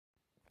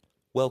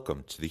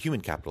Welcome to the Human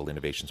Capital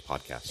Innovations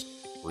Podcast.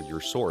 We're your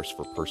source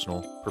for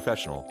personal,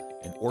 professional,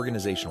 and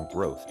organizational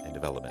growth and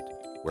development,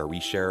 where we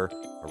share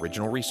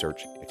original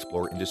research,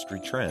 explore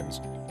industry trends,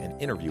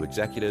 and interview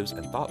executives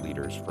and thought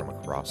leaders from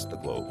across the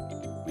globe.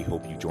 We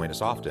hope you join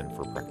us often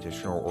for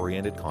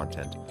practitioner-oriented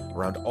content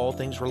around all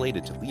things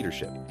related to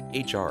leadership,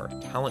 HR,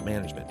 talent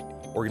management,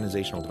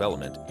 organizational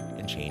development,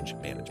 and change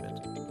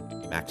management.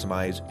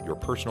 Maximize your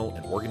personal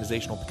and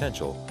organizational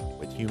potential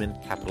with Human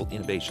Capital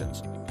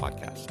Innovations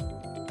Podcast.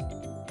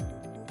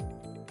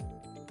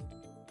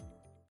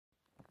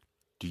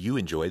 Do you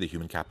enjoy the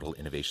Human Capital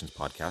Innovations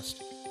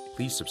Podcast?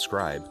 Please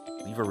subscribe,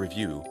 leave a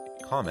review,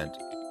 comment,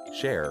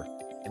 share,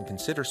 and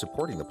consider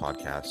supporting the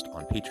podcast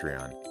on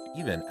Patreon,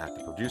 even at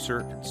the producer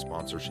and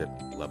sponsorship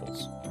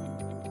levels.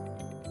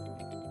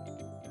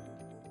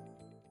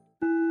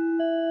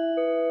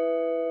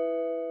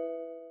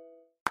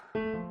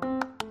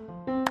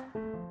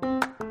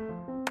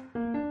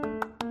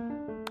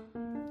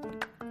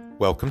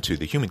 Welcome to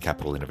the Human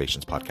Capital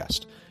Innovations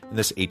Podcast. In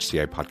this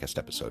HCI podcast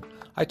episode,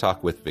 I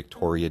talk with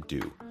Victoria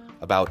Du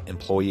about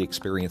employee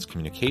experience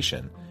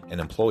communication and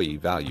employee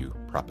value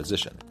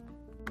proposition.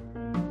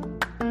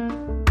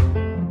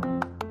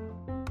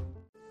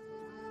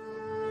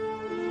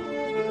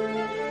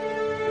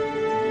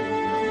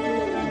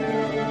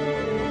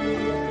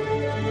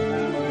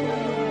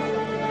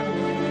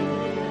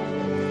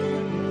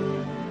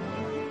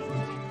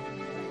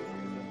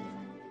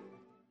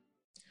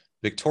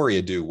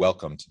 Victoria Du,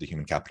 welcome to the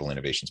Human Capital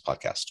Innovations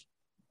Podcast.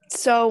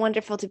 So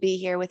wonderful to be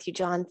here with you,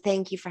 John.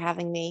 Thank you for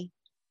having me.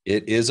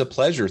 It is a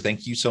pleasure.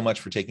 Thank you so much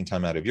for taking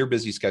time out of your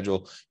busy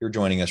schedule. You're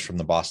joining us from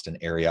the Boston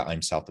area.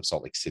 I'm south of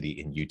Salt Lake City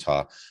in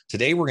Utah.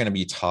 Today, we're going to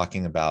be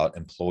talking about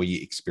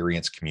employee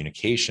experience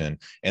communication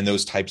and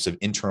those types of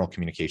internal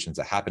communications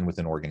that happen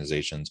within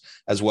organizations,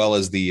 as well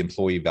as the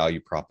employee value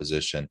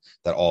proposition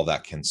that all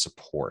that can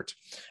support.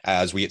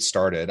 As we get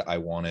started, I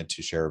wanted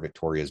to share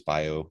Victoria's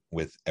bio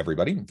with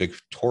everybody.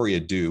 Victoria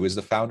Du is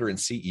the founder and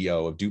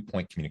CEO of Dew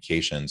Point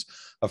Communications,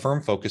 a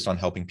firm focused on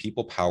helping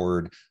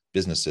people-powered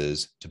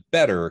businesses to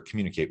better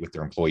communicate with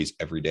their employees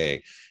every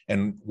day,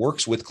 and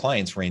works with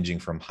clients ranging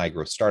from high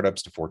growth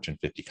startups to Fortune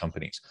 50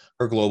 companies.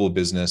 Her global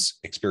business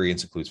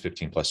experience includes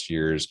 15 plus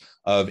years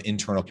of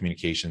internal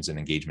communications and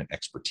engagement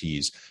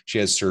expertise. She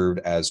has served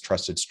as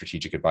trusted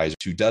strategic advisor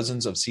to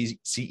dozens of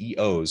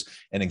CEOs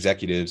and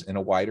executives in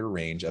a wider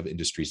range of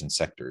industries and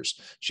sectors.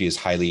 She is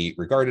highly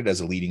regarded as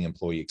a leading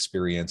employee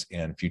experience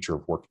and future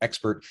of work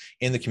expert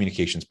in the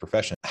communications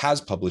profession, has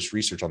published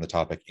research on the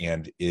topic,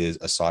 and is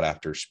a sought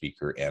after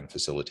speaker and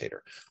facilitator.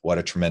 What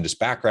a tremendous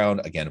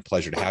background. Again, a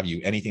pleasure to have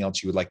you. Anything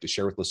else you would like to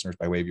share with listeners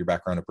by way of your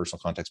background or personal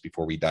context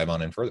before we dive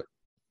on in further?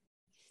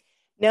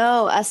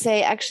 No, I'll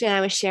say, actually, I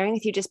was sharing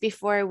with you just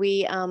before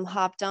we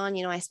hopped on,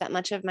 I spent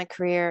much of my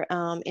career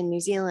in New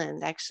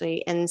Zealand,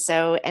 actually. And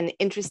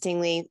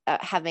interestingly,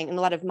 and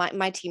a lot of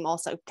my team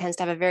also tends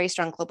to have a very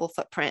strong global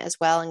footprint as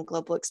well and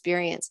global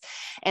experience.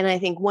 And I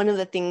think one of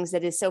the things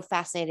that is so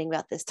fascinating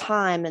about this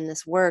time and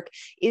this work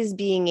is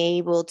being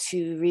able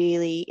to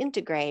really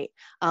integrate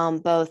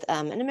both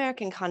an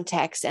American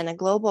context and a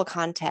global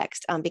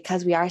context,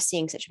 because we are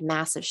seeing such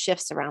massive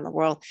shifts around the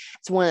world.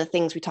 It's one of the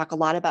things we talk a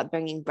lot about,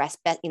 bringing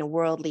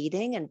world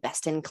leading and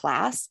best in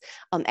class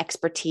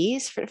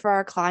expertise for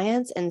our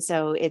clients. And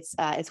so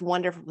it's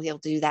wonderful to be able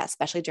to do that,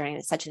 especially during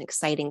such an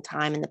exciting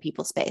time in the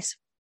people space.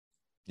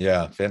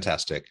 Yeah,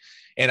 fantastic.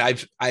 And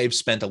I've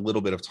spent a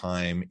little bit of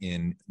time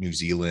in New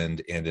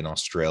Zealand and in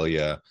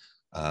Australia.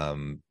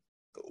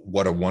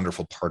 What a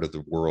wonderful part of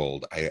the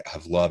world. I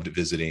have loved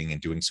visiting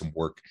and doing some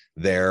work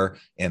there,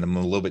 and I'm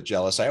a little bit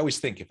jealous. I always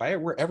think, if I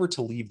were ever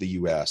to leave the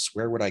US,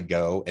 where would I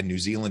go? And New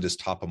Zealand is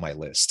top of my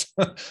list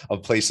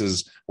of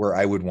places where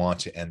I would want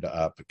to end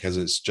up, because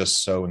it's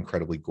just so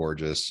incredibly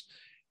gorgeous.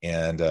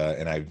 And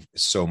I've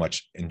so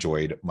much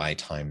enjoyed my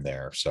time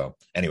there. So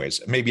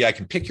anyways, maybe I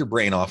can pick your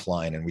brain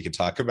offline and we can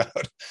talk about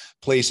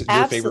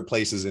your favorite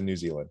places in New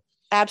Zealand.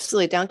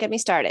 Absolutely. Don't get me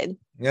started.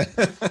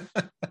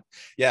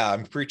 Yeah,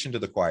 I'm preaching to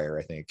the choir,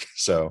 I think.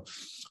 So,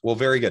 well,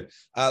 very good.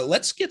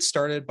 Let's get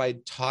started by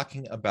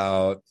talking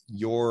about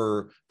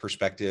your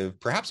perspective,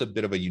 perhaps a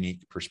bit of a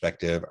unique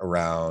perspective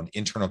around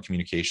internal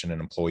communication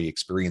and employee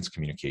experience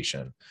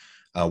communication,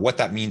 what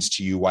that means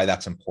to you, why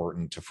that's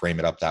important to frame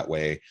it up that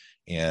way.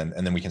 And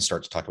then we can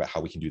start to talk about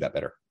how we can do that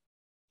better.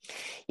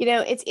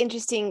 It's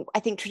interesting. I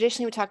think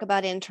traditionally we talk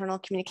about internal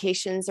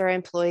communications or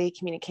employee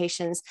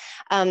communications,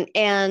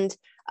 and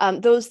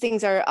those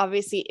things are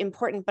obviously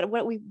important. But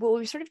what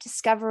we're sort of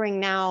discovering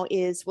now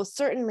is, well,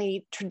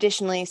 certainly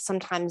traditionally,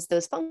 sometimes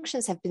those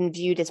functions have been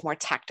viewed as more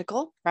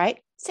tactical, right?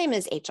 Same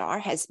as HR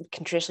has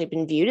traditionally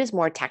been viewed as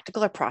more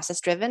tactical or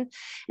process driven.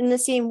 In the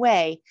same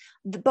way,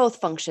 both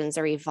functions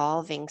are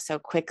evolving so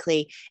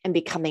quickly and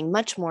becoming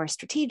much more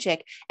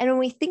strategic. And when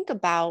we think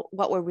about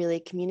what we're really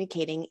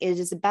communicating, it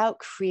is about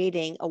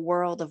creating a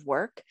world of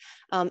work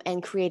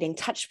and creating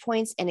touch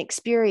points and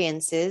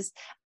experiences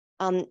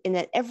in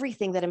that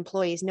everything that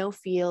employees know,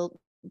 feel,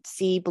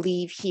 see,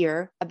 believe,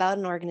 hear about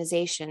an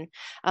organization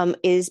comes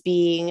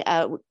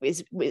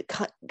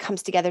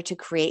together to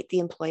create the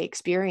employee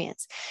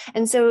experience.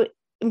 And so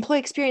employee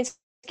experience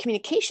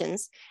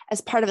communications, as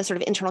part of a sort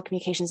of internal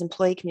communications,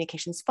 employee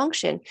communications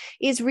function,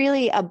 is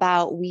really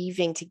about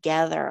weaving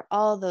together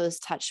all those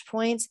touch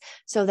points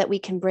so that we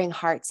can bring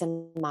hearts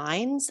and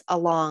minds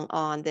along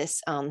on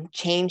this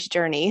change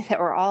journey that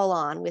we're all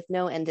on with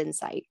no end in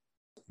sight.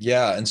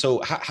 Yeah. And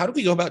so how do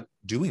we go about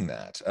doing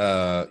that?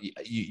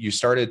 You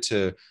started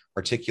to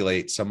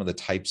articulate some of the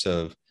types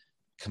of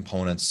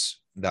components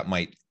that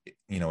might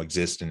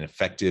exist in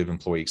effective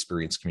employee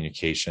experience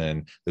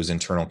communication, those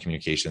internal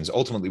communications.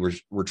 Ultimately,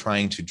 we're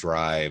trying to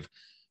drive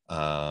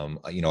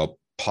a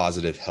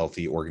positive,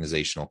 healthy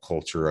organizational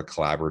culture, a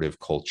collaborative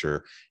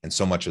culture. And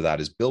so much of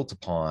that is built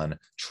upon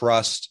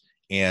trust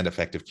and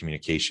effective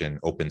communication,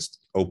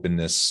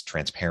 openness,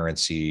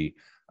 transparency,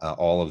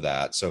 all of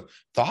that. So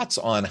thoughts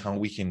on how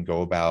we can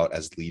go about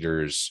as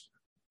leaders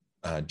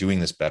doing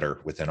this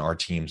better within our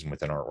teams and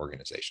within our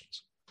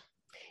organizations.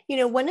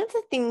 One of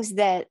the things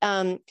that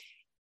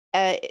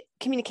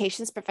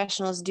communications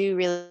professionals do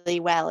really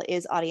well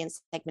is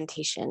audience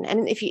segmentation.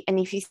 And if you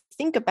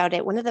think about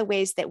it, one of the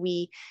ways that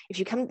if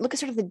you look at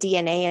sort of the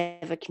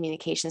DNA of a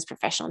communications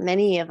professional,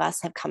 many of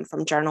us have come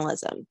from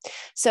journalism.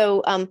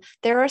 So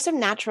there are some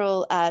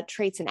natural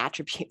traits and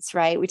attributes,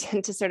 right? We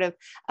tend to sort of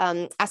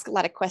ask a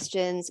lot of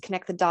questions,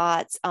 connect the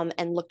dots,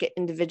 and look at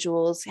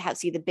individuals,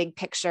 see the big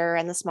picture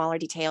and the smaller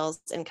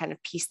details, and kind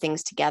of piece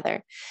things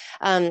together.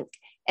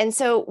 And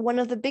so one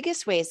of the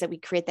biggest ways that we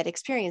create that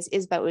experience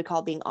is by what we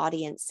call being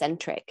audience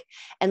centric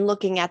and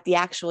looking at the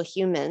actual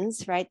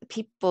humans, right? The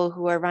people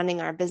who are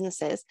running our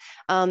businesses,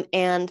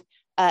 and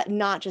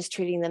not just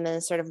treating them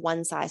as sort of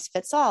one size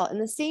fits all. In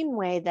the same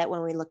way that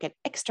when we look at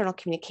external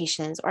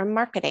communications or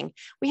marketing,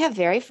 we have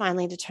very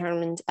finely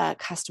determined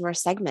customer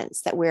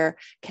segments that we're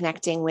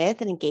connecting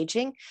with and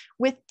engaging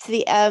with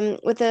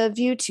a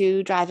view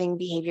to driving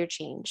behavior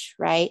change,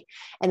 right?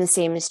 And the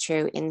same is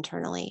true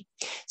internally.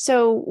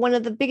 So one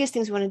of the biggest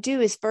things we want to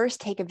do is first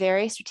take a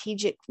very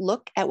strategic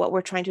look at what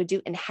we're trying to do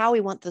and how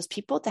we want those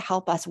people to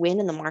help us win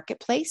in the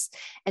marketplace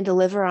and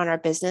deliver on our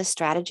business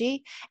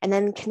strategy, and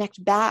then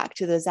connect back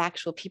to those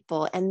actual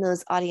people and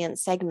those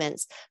audience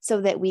segments so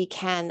that we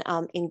can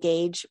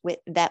engage with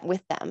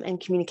them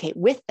and communicate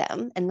with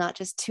them and not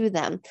just to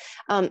them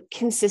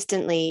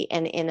consistently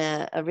and in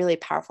a really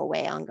powerful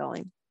way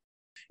ongoing.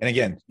 And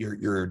again,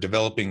 you're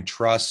developing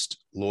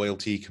trust,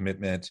 loyalty,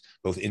 commitment,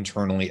 both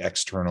internally,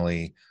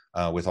 externally,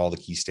 with all the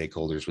key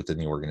stakeholders within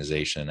the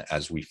organization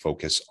as we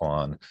focus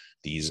on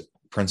these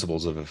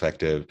principles of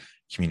effective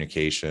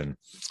communication.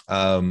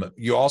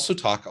 You also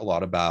talk a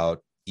lot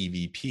about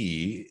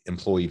EVP,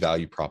 employee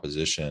value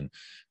proposition.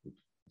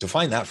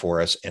 Define that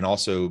for us, and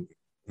also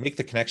make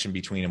the connection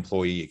between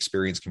employee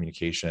experience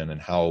communication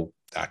and how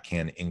that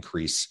can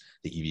increase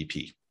the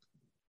EVP.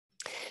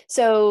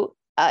 So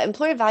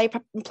employee value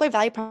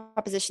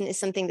proposition is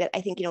something that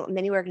I think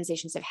many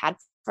organizations have had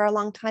for a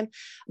long time,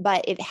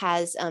 but it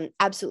has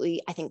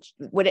absolutely, I think,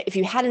 if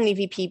you had an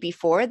EVP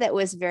before that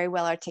was very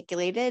well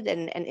articulated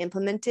and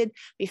implemented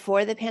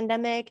before the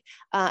pandemic,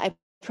 I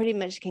pretty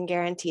much can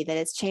guarantee that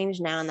it's changed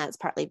now, and that's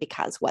partly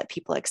because what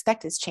people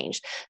expect has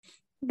changed.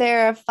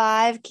 There are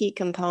 5 key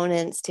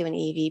components to an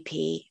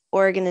EVP: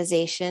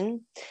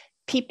 organization,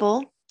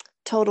 people,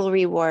 total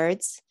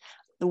rewards,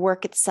 the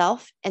work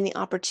itself, and the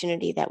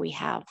opportunity that we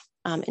have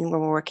and when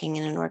we're working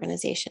in an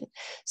organization.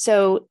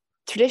 So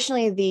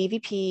traditionally, the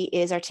EVP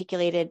is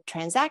articulated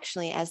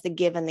transactionally as the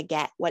give and the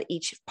get, what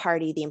each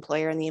party, the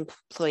employer and the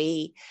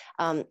employee,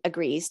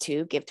 agrees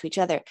to give to each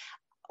other.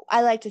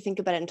 I like to think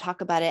about it and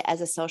talk about it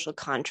as a social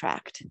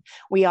contract.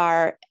 We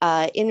are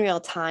in real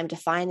time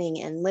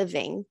defining and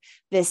living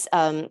this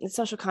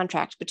social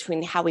contract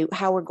between how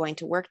we're going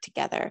to work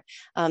together.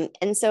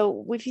 And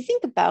so if you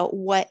think about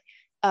what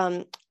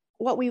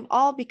we've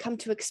all become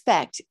to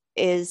expect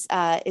is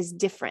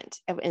different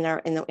in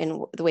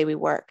the way we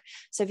work.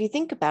 So if you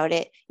think about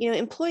it,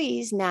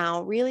 employees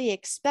now really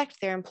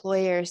expect their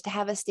employers to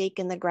have a stake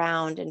in the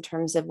ground in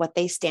terms of what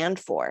they stand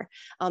for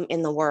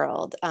in the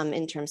world,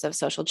 in terms of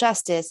social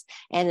justice,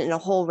 and in a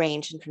whole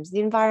range in terms of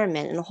the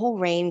environment, and a whole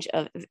range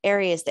of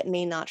areas that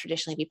may not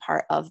traditionally be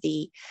part of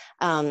the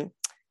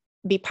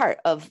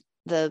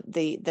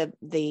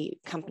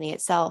company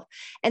itself.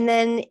 And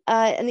then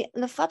on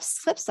the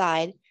flip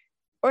side,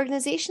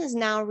 organizations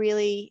now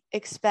really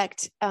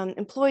expect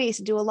employees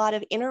to do a lot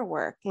of inner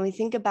work. When we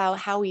think about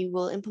how we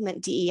will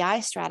implement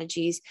DEI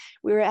strategies,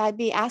 I'd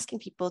be asking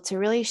people to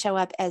really show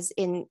up as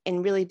in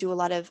really do a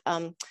lot of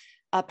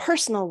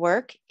personal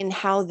work in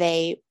how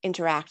they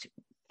interact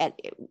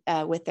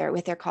with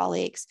their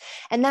colleagues,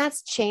 and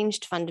that's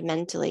changed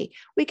fundamentally.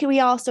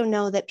 We also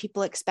know that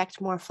people expect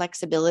more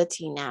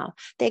flexibility now.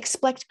 They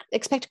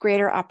expect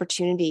greater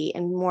opportunity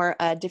and more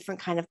different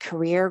kind of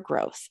career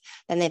growth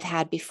than they've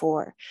had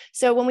before.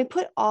 So when we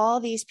put all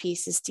these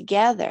pieces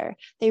together,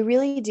 they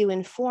really do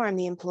inform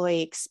the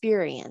employee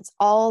experience,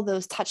 all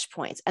those touch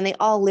points, and they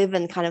all live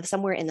in kind of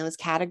somewhere in those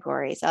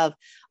categories of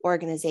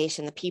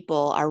organization, the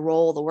people, our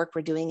role, the work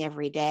we're doing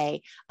every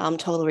day,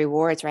 total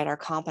rewards, right? Our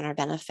comp and our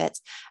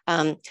benefits,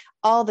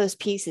 all those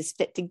pieces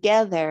fit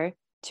together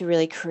to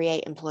really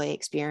create employee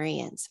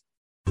experience.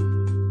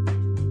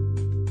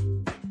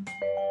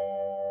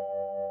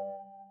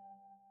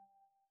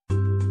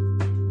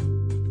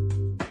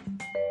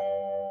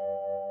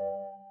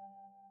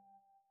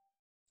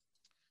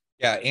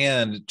 Yeah,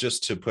 and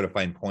just to put a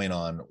fine point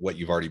on what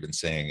you've already been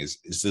saying is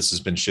this has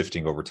been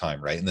shifting over time,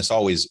 right? And this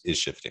always is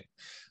shifting.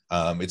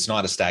 It's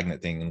not a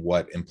stagnant thing.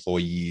 What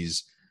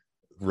employees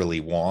really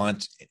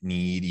want,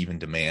 need, even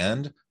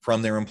demand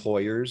from their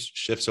employers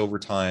shifts over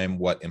time.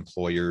 What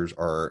employers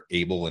are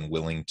able and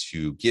willing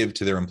to give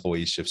to their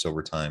employees shifts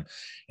over time.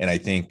 And I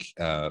think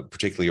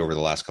particularly over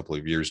the last couple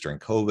of years during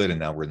COVID, and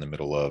now we're in the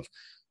middle of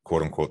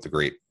quote unquote the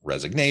great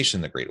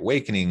resignation, the great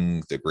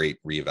awakening, the great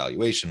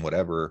reevaluation,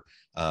 whatever,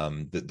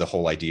 the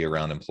whole idea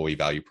around employee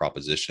value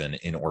proposition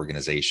in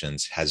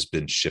organizations has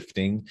been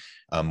shifting.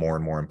 More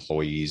and more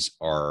employees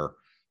are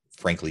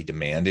frankly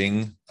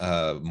demanding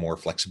more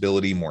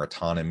flexibility, more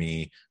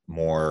autonomy,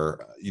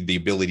 more the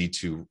ability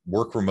to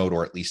work remote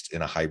or at least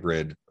in a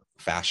hybrid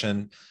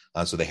fashion.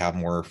 So they have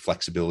more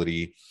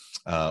flexibility,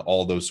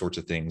 all those sorts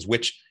of things,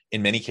 which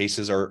in many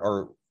cases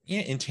are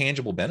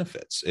intangible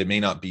benefits. It may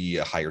not be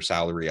a higher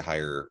salary, a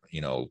higher,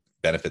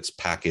 benefits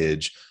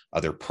package,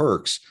 other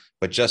perks,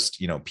 but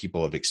just,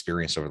 people have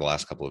experienced over the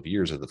last couple of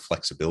years of the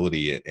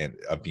flexibility and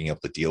of being able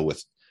to deal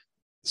with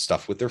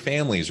stuff with their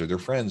families or their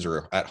friends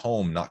or at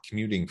home, not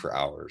commuting for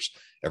hours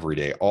every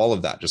day, all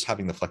of that, just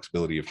having the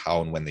flexibility of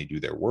how and when they do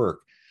their work,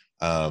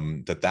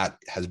 that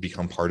has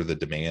become part of the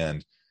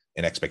demand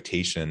and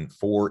expectation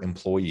for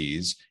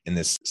employees in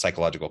this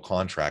psychological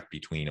contract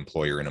between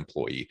employer and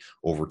employee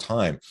over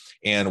time.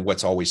 And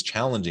what's always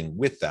challenging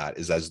with that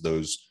is as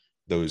those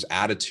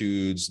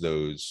attitudes,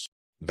 those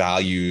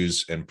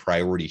values and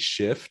priorities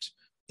shift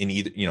in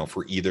either,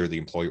 for either the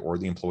employee or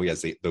the employee,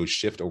 as those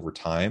shift over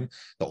time,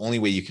 the only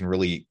way you can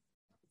really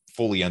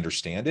fully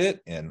understand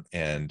it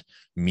and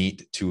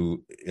meet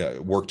to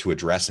work to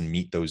address and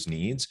meet those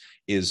needs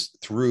is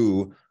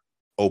through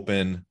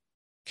open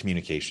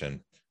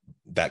communication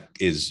that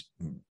is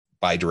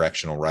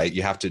bi-directional, right?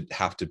 You have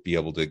to be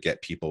able to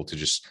get people to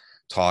just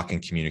talk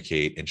and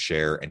communicate and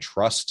share and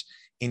trust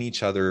in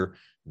each other,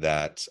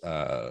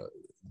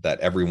 that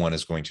everyone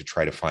is going to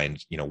try to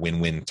find,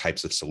 win-win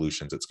types of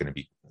solutions. It's going to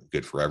be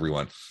good for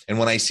everyone. And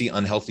when I see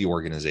unhealthy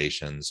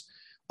organizations,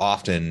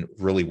 often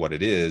really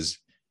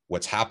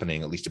what's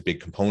happening, at least a big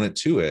component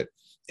to it,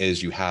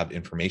 is you have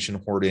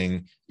information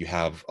hoarding, you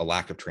have a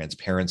lack of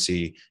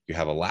transparency, you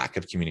have a lack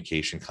of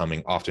communication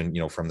coming often,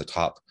 from the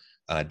top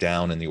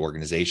down in the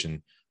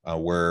organization,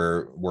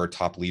 where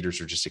top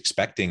leaders are just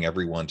expecting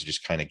everyone to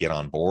just kind of get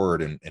on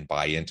board and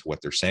buy into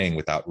what they're saying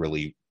without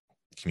really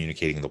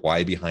communicating the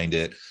why behind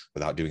it,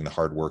 without doing the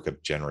hard work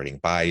of generating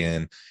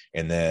buy-in.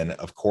 And then,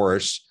 of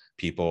course,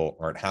 people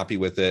aren't happy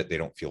with it. They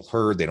don't feel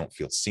heard. They don't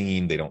feel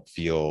seen. They don't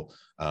feel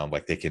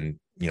like they can,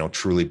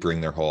 truly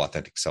bring their whole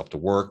authentic self to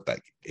work.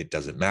 Like it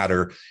doesn't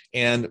matter.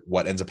 And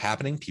what ends up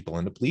happening? People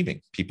end up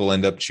leaving. People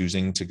end up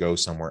choosing to go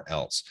somewhere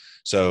else.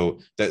 So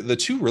the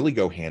two really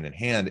go hand in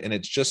hand. And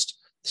it's just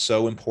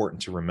so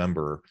important to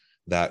remember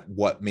that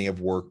what may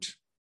have worked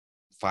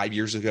 5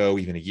 years ago,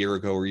 even a year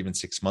ago, or even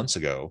 6 months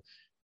ago,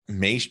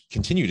 may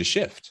continue to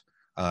shift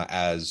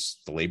as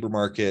the labor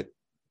market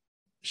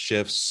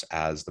shifts,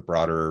 as the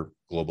broader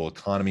global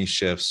economy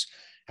shifts,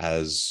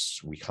 as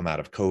we come out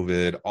of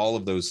COVID, all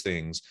of those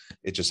things.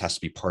 It just has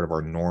to be part of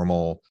our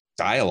normal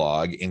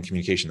dialogue and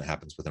communication that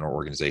happens within our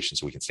organization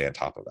so we can stay on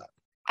top of that.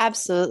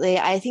 Absolutely.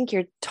 I think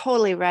you're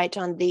totally right,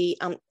 John.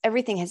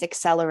 Everything has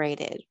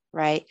accelerated,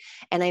 right?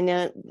 And I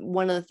know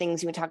one of the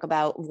things we talk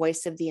about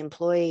voice of the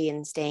employee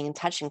and staying in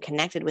touch and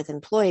connected with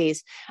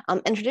employees.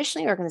 And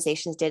traditionally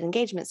organizations did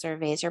engagement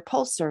surveys or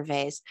pulse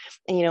surveys,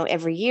 and,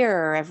 every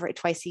year or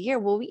twice a year.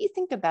 Well, you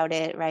think about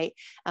it, right?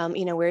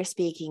 We're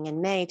speaking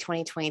in May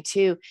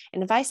 2022.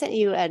 And if I sent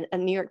you a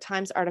New York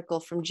Times article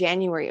from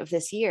January of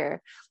this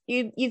year,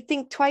 you'd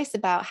think twice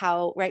about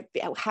how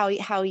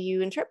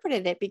you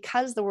interpreted it,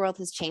 because the world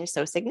has changed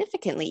so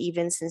significantly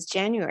even since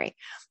January.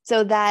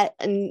 So that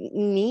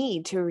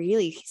need to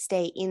really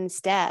stay in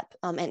step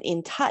and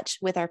in touch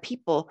with our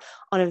people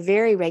on a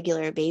very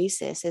regular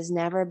basis has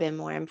never been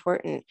more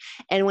important.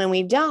 And when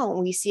we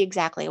don't, we see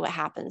exactly what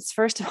happens.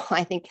 First of all,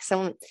 I think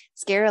someone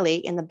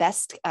scarily, in the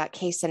best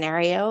case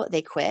scenario,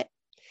 they quit.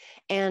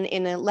 And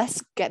in a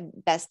less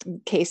best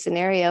case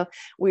scenario,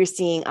 we're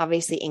seeing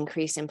obviously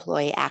increased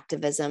employee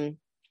activism,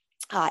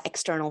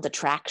 external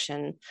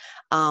detraction.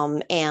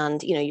 And,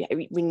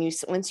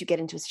 once you get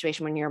into a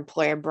situation when your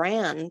employer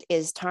brand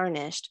is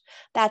tarnished,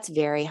 that's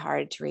very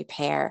hard to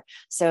repair.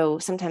 So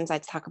sometimes I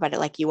talk about it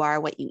like you are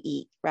what you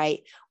eat, right?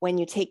 When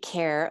you take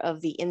care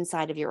of the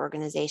inside of your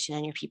organization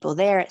and your people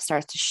there, it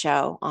starts to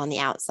show on the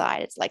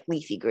outside. It's like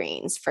leafy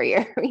greens for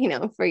your,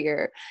 for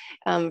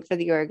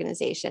the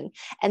organization.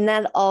 And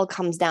that all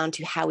comes down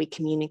to how we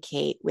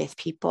communicate with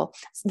people.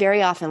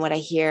 Very often what I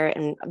hear,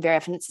 and very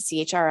often it's a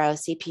CHRO,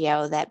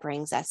 CPO that brings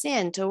brings us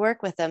in to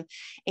work with them.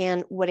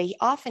 And what I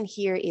often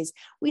hear is,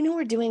 we know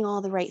we're doing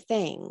all the right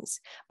things,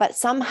 but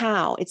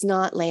somehow it's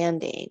not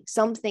landing.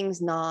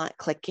 Something's not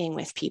clicking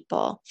with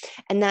people.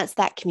 And that's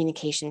that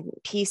communication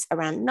piece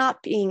around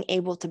not being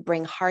able to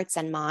bring hearts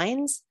and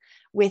minds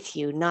with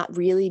you, not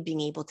really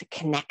being able to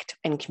connect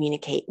and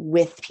communicate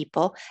with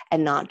people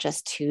and not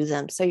just to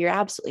them. So you're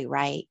absolutely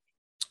right.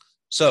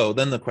 So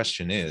then the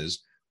question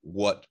is,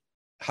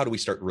 how do we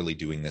start really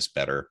doing this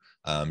better?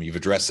 You've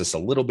addressed this a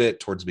little bit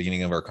towards the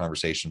beginning of our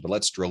conversation, but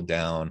let's drill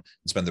down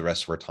and spend the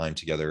rest of our time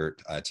together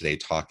today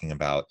talking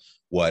about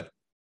what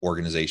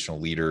organizational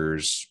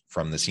leaders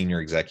from the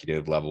senior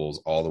executive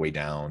levels all the way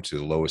down to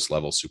the lowest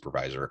level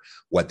supervisor,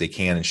 what they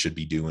can and should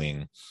be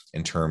doing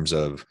in terms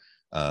of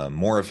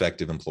more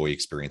effective employee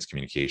experience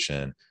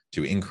communication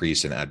to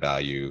increase and add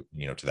value,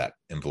 to that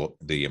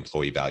the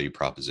employee value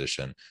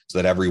proposition, so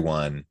that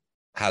everyone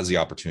has the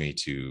opportunity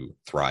to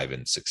thrive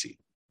and succeed.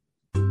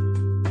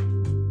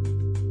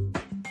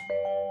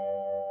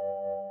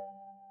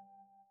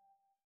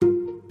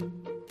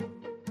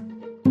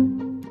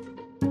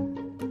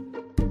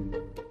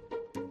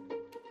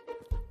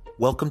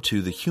 Welcome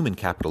to the Human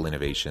Capital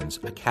Innovations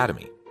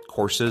Academy.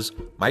 Courses,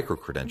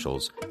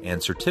 micro-credentials,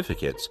 and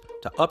certificates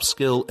to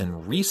upskill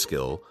and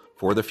reskill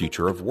for the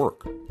future of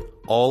work.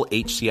 All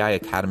HCI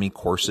Academy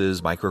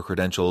courses,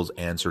 micro-credentials,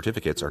 and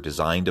certificates are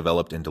designed,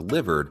 developed, and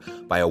delivered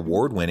by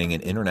award-winning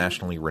and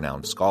internationally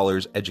renowned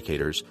scholars,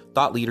 educators,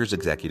 thought leaders,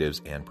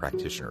 executives, and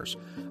practitioners.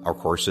 Our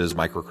courses,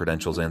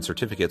 micro-credentials, and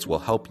certificates will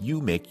help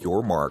you make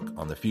your mark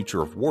on the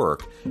future of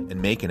work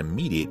and make an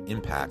immediate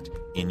impact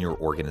in your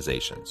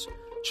organizations.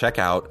 Check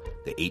out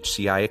the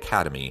HCI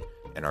Academy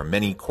and our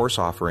many course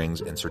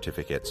offerings and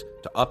certificates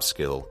to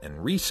upskill and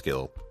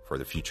reskill for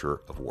the future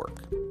of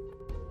work.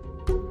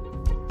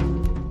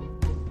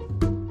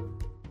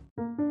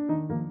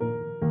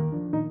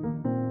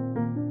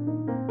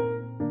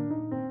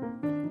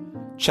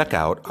 Check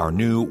out our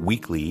new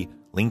weekly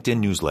LinkedIn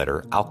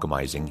newsletter,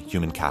 Alchemizing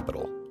Human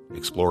Capital,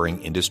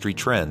 exploring industry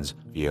trends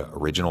via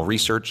original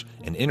research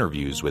and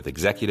interviews with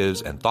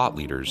executives and thought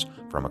leaders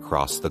from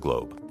across the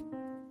globe.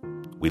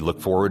 We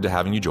look forward to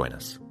having you join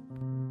us.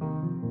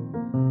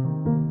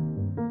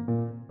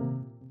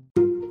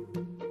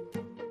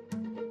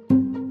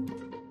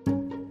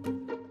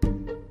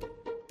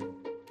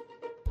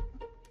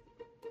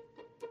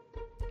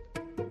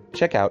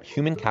 Check out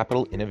Human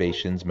Capital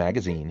Innovations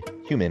magazine,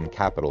 Human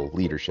Capital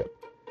Leadership.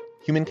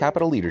 Human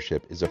Capital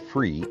Leadership is a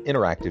free,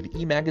 interactive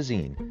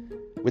e-magazine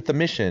with the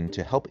mission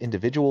to help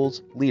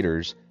individuals,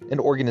 leaders, and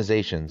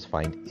organizations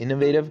find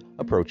innovative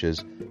approaches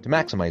to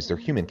maximize their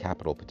human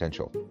capital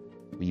potential.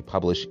 We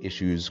publish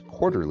issues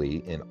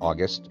quarterly in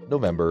August,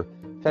 November,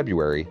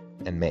 February,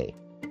 and May.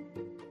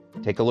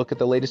 Take a look at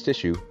the latest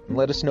issue and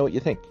let us know what you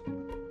think.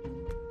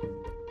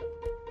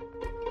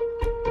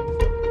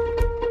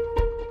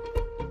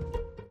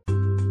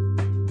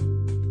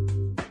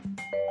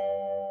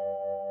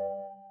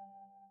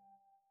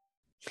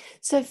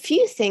 So a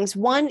few things.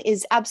 One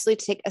is absolutely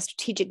to take a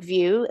strategic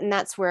view, and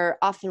that's where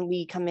often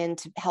we come in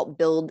to help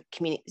build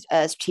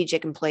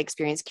strategic employee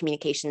experience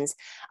communications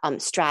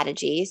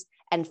strategies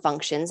and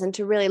functions, and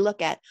to really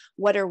look at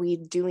what are we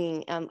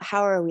doing,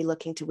 how are we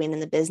looking to win in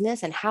the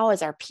business, and how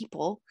is our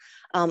people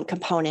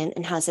component,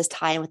 and how does this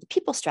tie in with the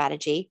people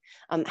strategy?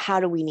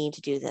 How do we need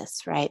to do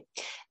this, right?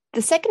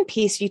 The second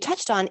piece you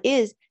touched on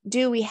is,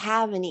 do we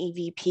have an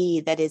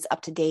EVP that is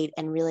up to date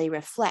and really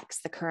reflects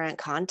the current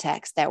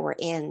context that we're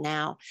in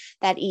now?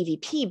 That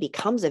EVP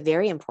becomes a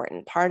very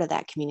important part of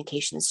that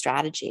communication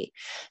strategy.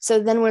 So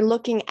then we're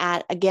looking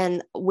at,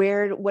 again,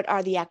 where do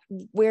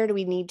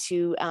we need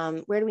to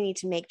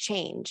make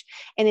change?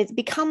 And it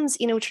becomes,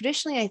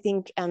 traditionally, I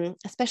think,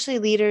 especially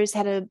leaders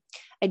had an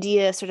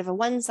idea, sort of a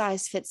one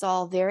size fits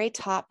all, very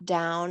top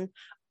down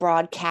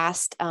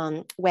broadcast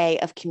way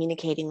of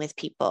communicating with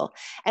people,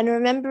 and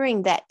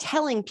remembering that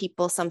telling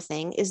people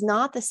something is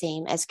not the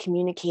same as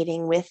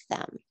communicating with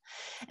them.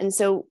 And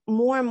so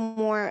more and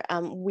more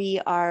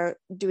we are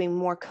doing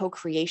more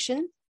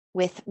co-creation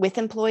with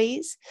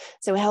employees,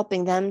 so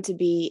helping them to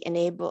be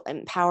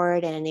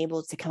empowered and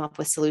enabled to come up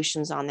with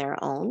solutions on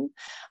their own,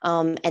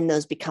 and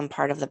those become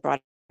part of the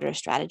broader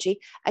strategy.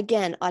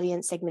 Again,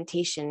 audience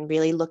segmentation,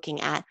 really looking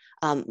at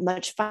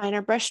much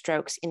finer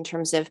brushstrokes in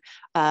terms of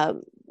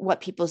what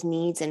people's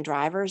needs and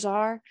drivers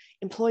are.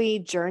 Employee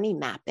journey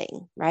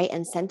mapping, right?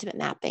 And sentiment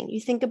mapping. You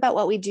think about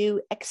what we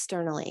do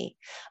externally,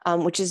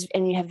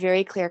 and you have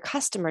very clear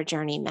customer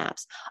journey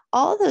maps.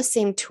 All those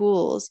same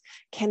tools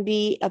can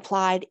be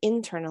applied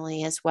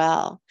internally as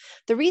well.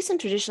 The reason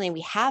traditionally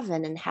we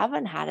haven't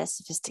had a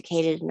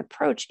sophisticated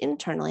approach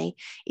internally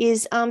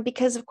is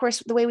because, of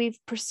course, the way we've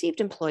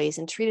perceived employees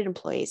and treated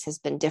employees has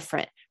been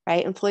different,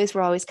 right? Employees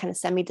were always kind of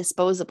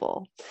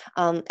semi-disposable,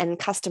 and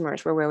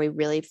customers were where we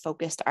really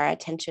focused our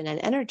attention and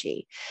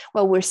energy.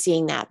 Well, we're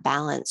seeing that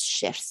balance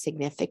shift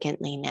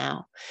significantly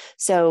now.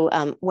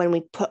 So when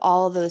we put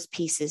all of those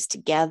pieces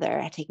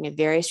together, taking a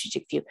very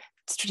strategic view,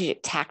 strategic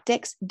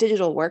tactics,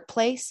 digital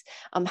workplace,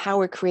 how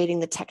we're creating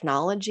the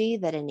technology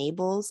that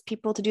enables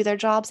people to do their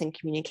jobs and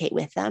communicate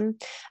with them.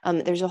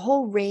 There's a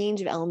whole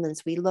range of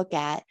elements we look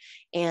at,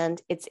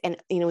 and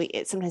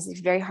sometimes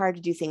it's very hard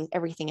to do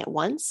everything at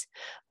once,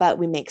 but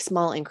we make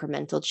small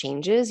incremental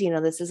changes.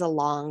 This is a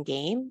long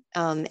game,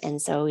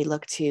 and so we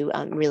look to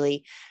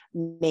really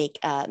make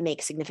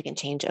significant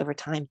change over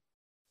time.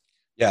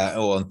 Yeah.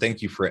 Well, and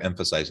thank you for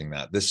emphasizing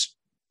that. This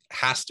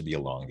has to be a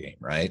long game,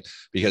 right?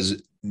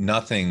 Because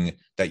nothing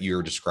that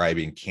you're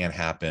describing can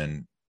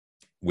happen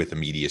with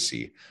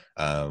immediacy.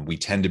 We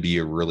tend to be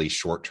a really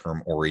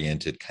short-term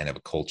oriented kind of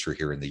a culture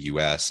here in the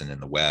US and in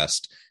the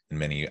West, in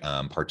many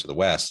parts of the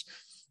West.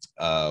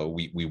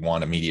 We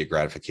want immediate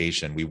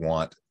gratification. We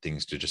want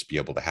things to just be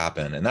able to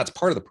happen. And that's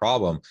part of the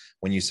problem.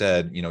 When you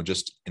said,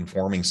 just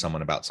informing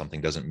someone about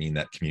something doesn't mean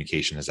that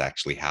communication has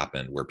actually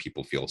happened where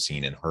people feel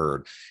seen and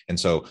heard. And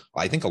so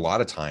I think a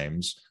lot of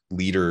times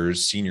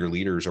senior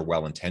leaders are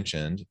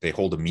well-intentioned. They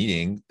hold a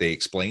meeting, they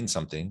explain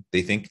something,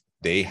 they think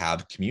they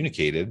have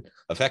communicated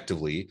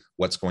effectively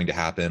what's going to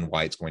happen,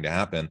 why it's going to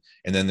happen.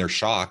 And then they're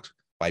shocked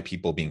by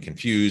people being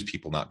confused,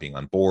 people not being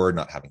on board,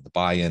 not having the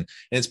buy-in.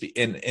 And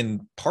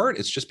in part,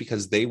 it's just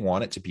because they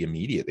want it to be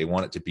immediate. They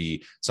want it to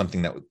be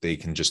something that they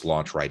can just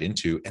launch right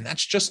into. And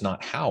that's just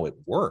not how it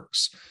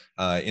works.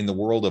 In the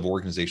world of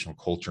organizational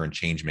culture and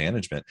change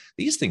management,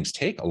 these things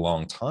take a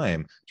long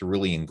time to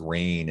really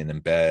ingrain and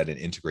embed and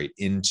integrate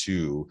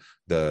into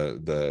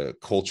the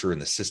culture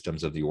and the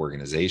systems of the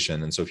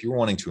organization. And so if you're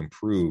wanting to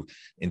improve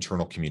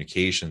internal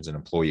communications and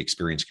employee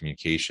experience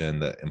communication,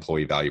 the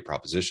employee value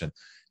proposition,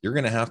 you're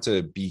going to have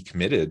to be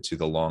committed to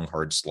the long,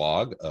 hard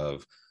slog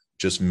of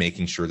just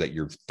making sure that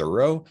you're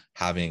thorough,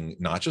 having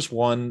not just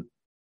one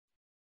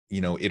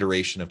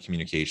iteration of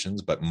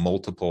communications, but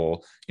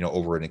multiple,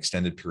 over an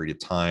extended period of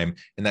time,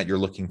 and that you're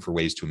looking for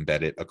ways to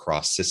embed it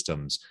across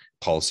systems,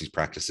 policies,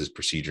 practices,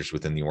 procedures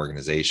within the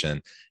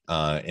organization,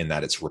 and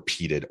that it's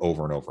repeated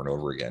over and over and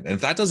over again. And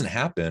if that doesn't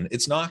happen,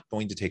 it's not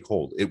going to take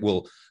hold. It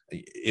will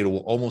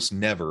almost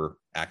never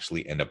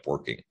actually end up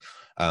working.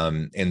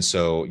 And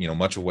so,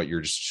 much of what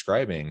you're just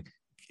describing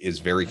is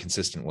very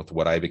consistent with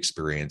what I've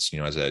experienced,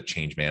 as a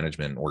change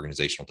management and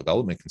organizational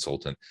development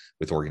consultant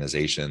with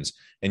organizations.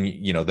 And,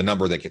 the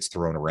number that gets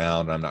thrown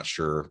around, I'm not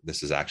sure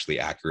this is actually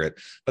accurate,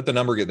 but the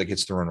number that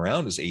gets thrown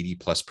around is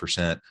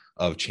 80+%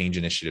 of change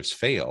initiatives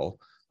fail.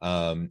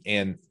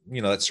 And,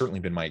 that's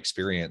certainly been my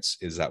experience,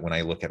 is that when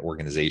I look at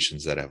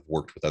organizations that have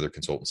worked with other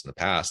consultants in the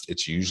past,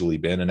 it's usually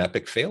been an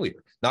epic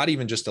failure, not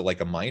even just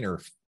a minor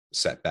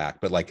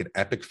setback, but like an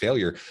epic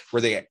failure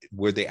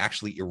where they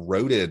actually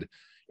eroded.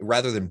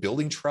 Rather than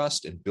building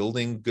trust and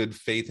building good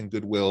faith and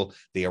goodwill,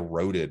 they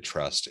eroded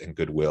trust and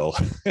goodwill.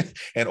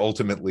 And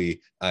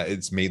ultimately,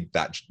 it's made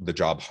the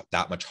job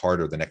that much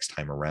harder the next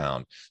time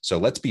around. So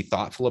let's be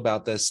thoughtful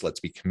about this. Let's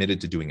be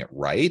committed to doing it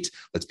right.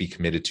 Let's be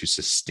committed to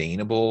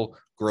sustainable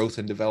growth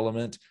and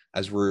development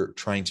as we're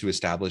trying to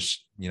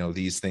establish,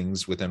 these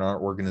things within our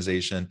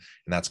organization.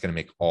 And that's going to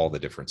make all the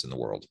difference in the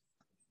world.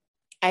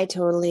 I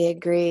totally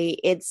agree.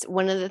 It's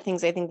one of the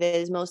things I think that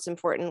is most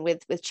important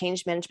with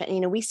change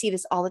management. We see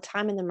this all the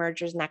time in the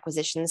mergers and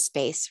acquisitions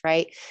space,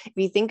 right? If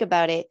you think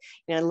about it,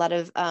 a lot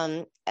of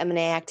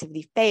M&A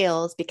activity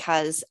fails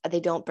because they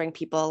don't bring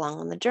people along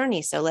on the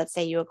journey. So let's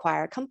say you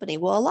acquire a company.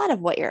 Well, a lot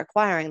of what you're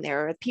acquiring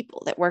there are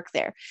people that work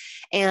there.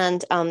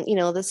 And,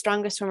 the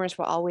strongest swimmers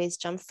will always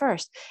jump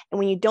first. And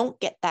when you don't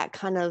get that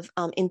kind of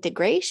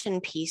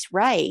integration piece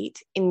right,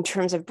 in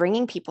terms of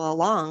bringing people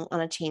along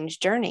on a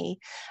change journey,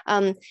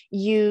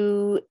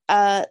 you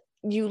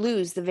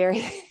lose the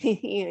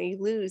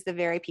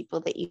very people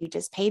that you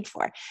just paid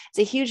for. It's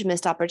a huge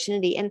missed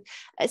opportunity, and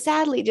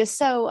sadly just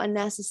so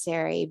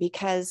unnecessary,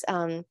 because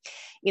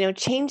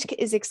change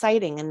is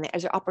exciting, and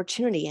there's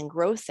opportunity and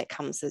growth that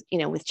comes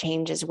with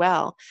change as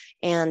well.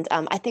 And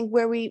I think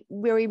where we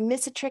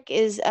miss a trick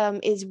is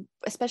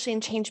especially in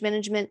change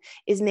management,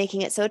 is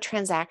making it so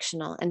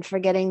transactional and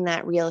forgetting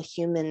that real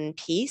human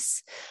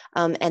piece.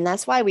 And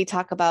that's why we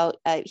talk about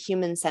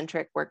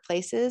human-centric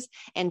workplaces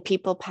and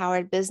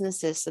people-powered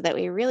businesses, so that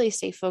we really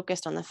stay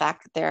focused on the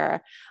fact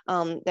that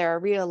there are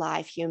real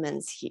live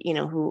humans,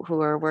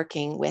 who are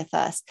working with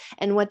us,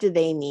 and what do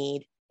they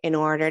need in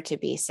order to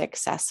be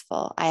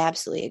successful. I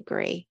absolutely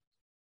agree.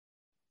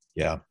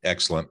 Yeah,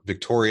 excellent.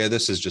 Victoria,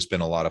 this has just been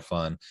a lot of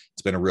fun.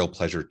 It's been a real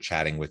pleasure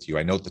chatting with you.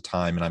 I note the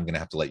time, and I'm going to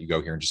have to let you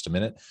go here in just a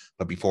minute.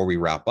 But before we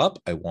wrap up,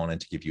 I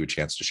wanted to give you a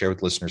chance to share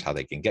with listeners how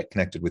they can get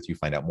connected with you,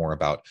 find out more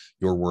about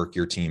your work,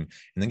 your team,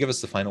 and then give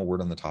us the final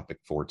word on the topic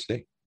for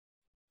today.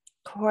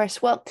 Of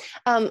course. Well,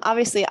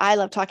 obviously, I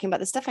love talking about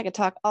this stuff. I could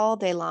talk all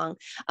day long.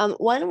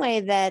 One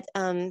way that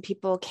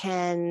people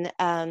can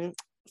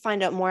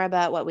find out more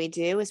about what we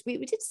do is we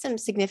did some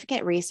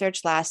significant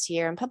research last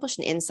year and published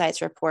an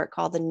insights report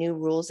called The New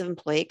Rules of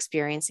Employee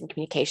Experience and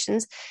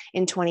Communications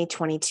in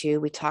 2022.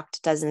 We talked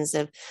to dozens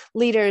of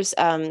leaders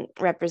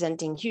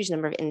representing a huge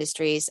number of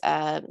industries,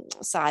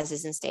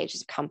 sizes and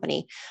stages of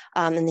company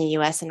in the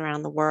US and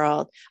around the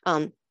world.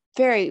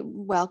 very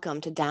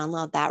welcome to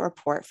download that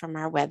report from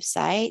our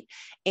website.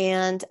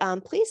 And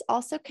please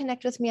also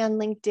connect with me on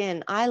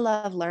LinkedIn. I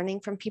love learning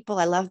from people.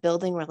 I love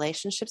building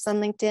relationships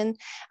on LinkedIn.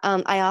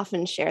 I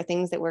often share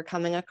things that we're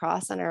coming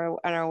across on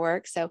our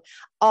work. So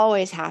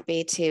always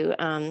happy to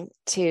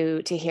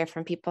hear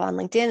from people on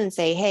LinkedIn and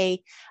say,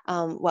 hey,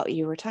 what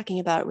you were talking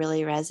about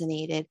really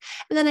resonated.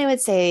 And then I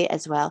would say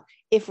as well,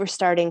 if we're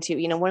starting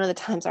to, one of the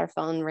times our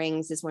phone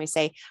rings is when we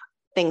say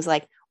things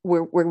like,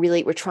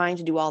 we're trying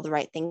to do all the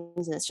right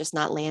things and it's just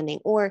not landing,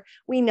 or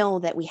we know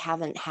that we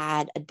haven't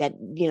had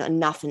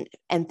enough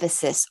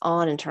emphasis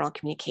on internal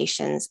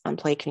communications,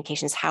 employee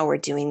communications, how we're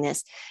doing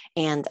this,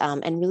 and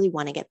really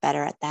want to get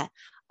better at that.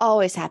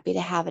 Always happy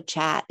to have a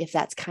chat if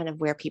that's kind of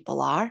where people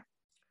are.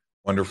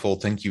 Wonderful.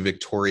 Thank you,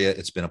 Victoria.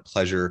 It's been a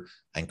pleasure.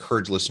 I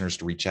encourage listeners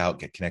to reach out,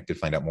 get connected,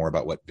 find out more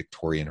about what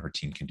Victoria and her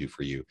team can do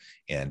for you.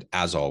 And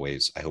as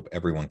always, I hope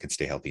everyone can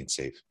stay healthy and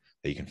safe,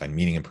 that you can find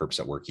meaning and purpose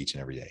at work each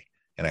and every day.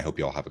 And I hope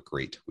you all have a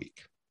great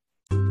week.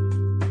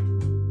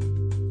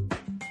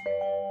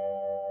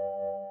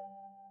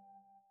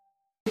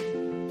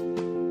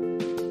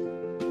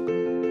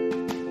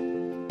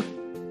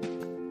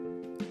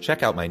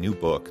 Check out my new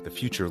book, The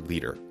Future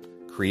Leader,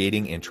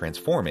 Creating and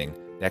Transforming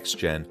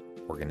Next-Gen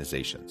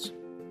Organizations.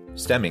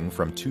 Stemming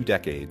from 2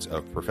 decades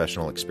of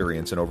professional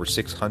experience and over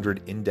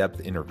 600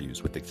 in-depth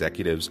interviews with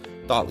executives,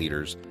 thought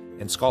leaders,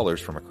 and scholars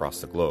from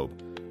across the globe,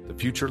 The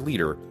Future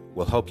Leader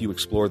will help you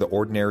explore the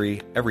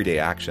ordinary, everyday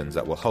actions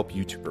that will help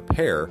you to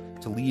prepare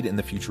to lead in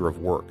the future of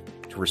work,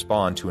 to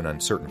respond to an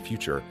uncertain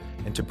future,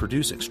 and to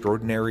produce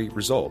extraordinary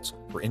results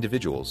for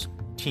individuals,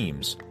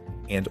 teams,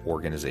 and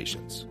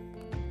organizations.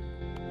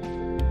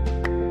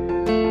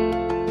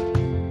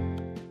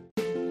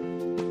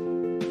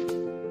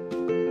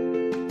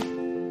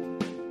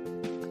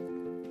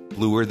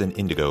 Bluer Than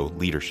Indigo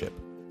Leadership,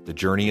 the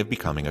journey of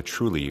becoming a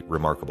truly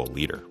remarkable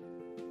leader.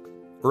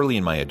 Early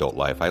in my adult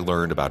life, I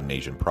learned about an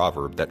Asian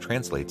proverb that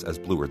translates as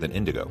bluer than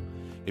indigo.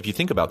 If you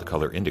think about the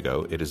color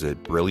indigo, it is a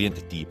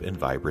brilliant, deep, and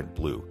vibrant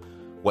blue,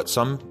 what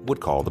some would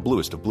call the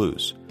bluest of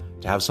blues.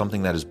 To have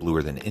something that is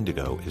bluer than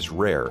indigo is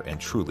rare and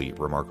truly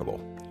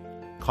remarkable.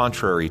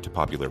 Contrary to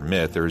popular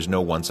myth, there is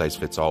no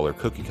one-size-fits-all or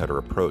cookie-cutter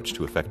approach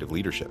to effective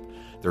leadership.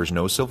 There is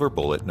no silver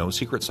bullet, no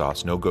secret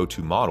sauce, no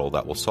go-to model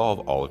that will solve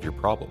all of your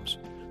problems.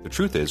 The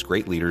truth is,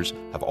 great leaders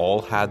have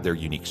all had their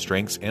unique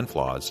strengths and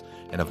flaws,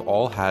 and have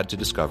all had to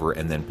discover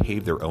and then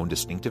pave their own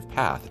distinctive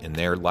path in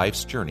their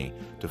life's journey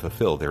to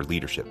fulfill their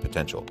leadership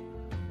potential.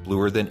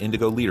 Bluer Than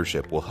Indigo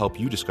Leadership will help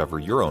you discover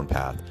your own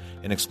path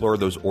and explore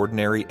those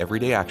ordinary,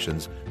 everyday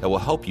actions that will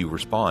help you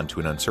respond to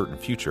an uncertain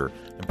future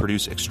and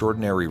produce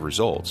extraordinary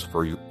results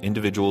for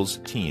individuals,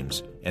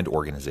 teams, and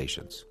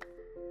organizations.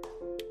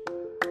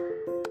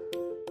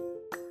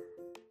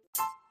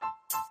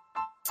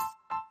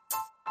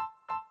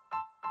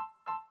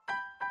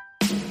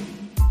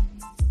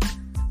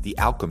 The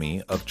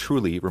Alchemy of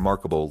Truly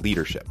Remarkable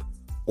Leadership.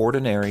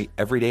 Ordinary,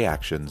 everyday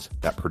actions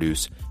that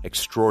produce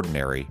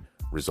extraordinary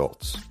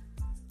results.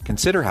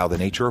 Consider how the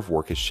nature of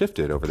work has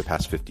shifted over the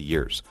past 50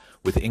 years.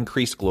 With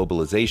increased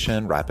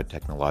globalization, rapid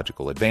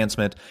technological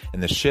advancement,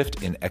 and the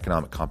shift in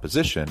economic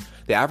composition,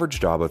 the average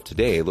job of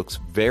today looks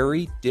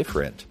very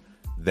different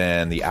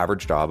than the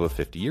average job of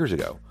 50 years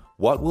ago.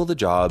 What will the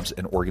jobs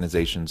and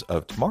organizations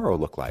of tomorrow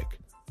look like?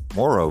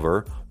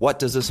 Moreover, what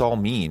does this all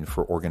mean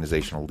for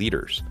organizational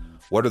leaders?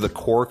 What are the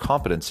core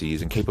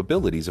competencies and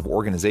capabilities of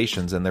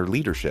organizations and their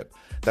leadership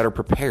that are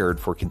prepared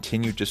for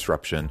continued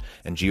disruption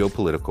and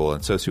geopolitical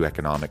and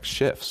socioeconomic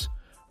shifts?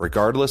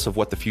 Regardless of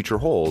what the future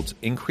holds,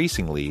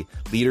 increasingly,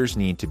 leaders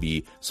need to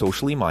be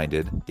socially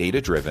minded,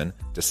 data-driven,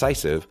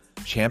 decisive,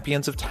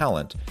 champions of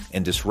talent,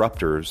 and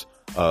disruptors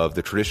of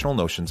the traditional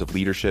notions of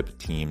leadership,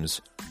 teams,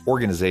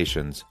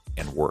 organizations,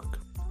 and work.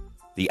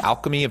 The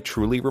Alchemy of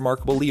Truly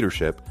Remarkable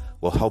Leadership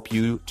will help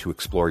you to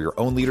explore your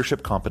own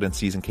leadership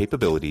competencies and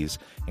capabilities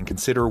and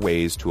consider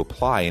ways to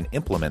apply and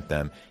implement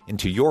them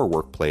into your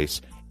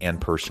workplace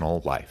and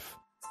personal life.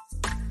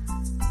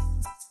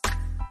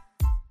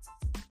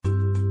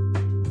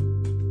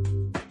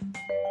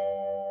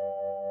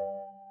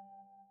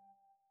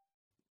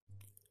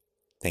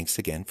 Thanks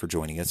again for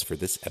joining us for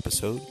this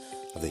episode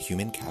of the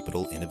Human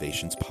Capital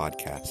Innovations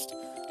Podcast.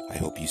 I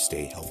hope you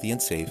stay healthy and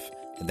safe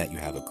and that you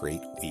have a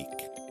great week.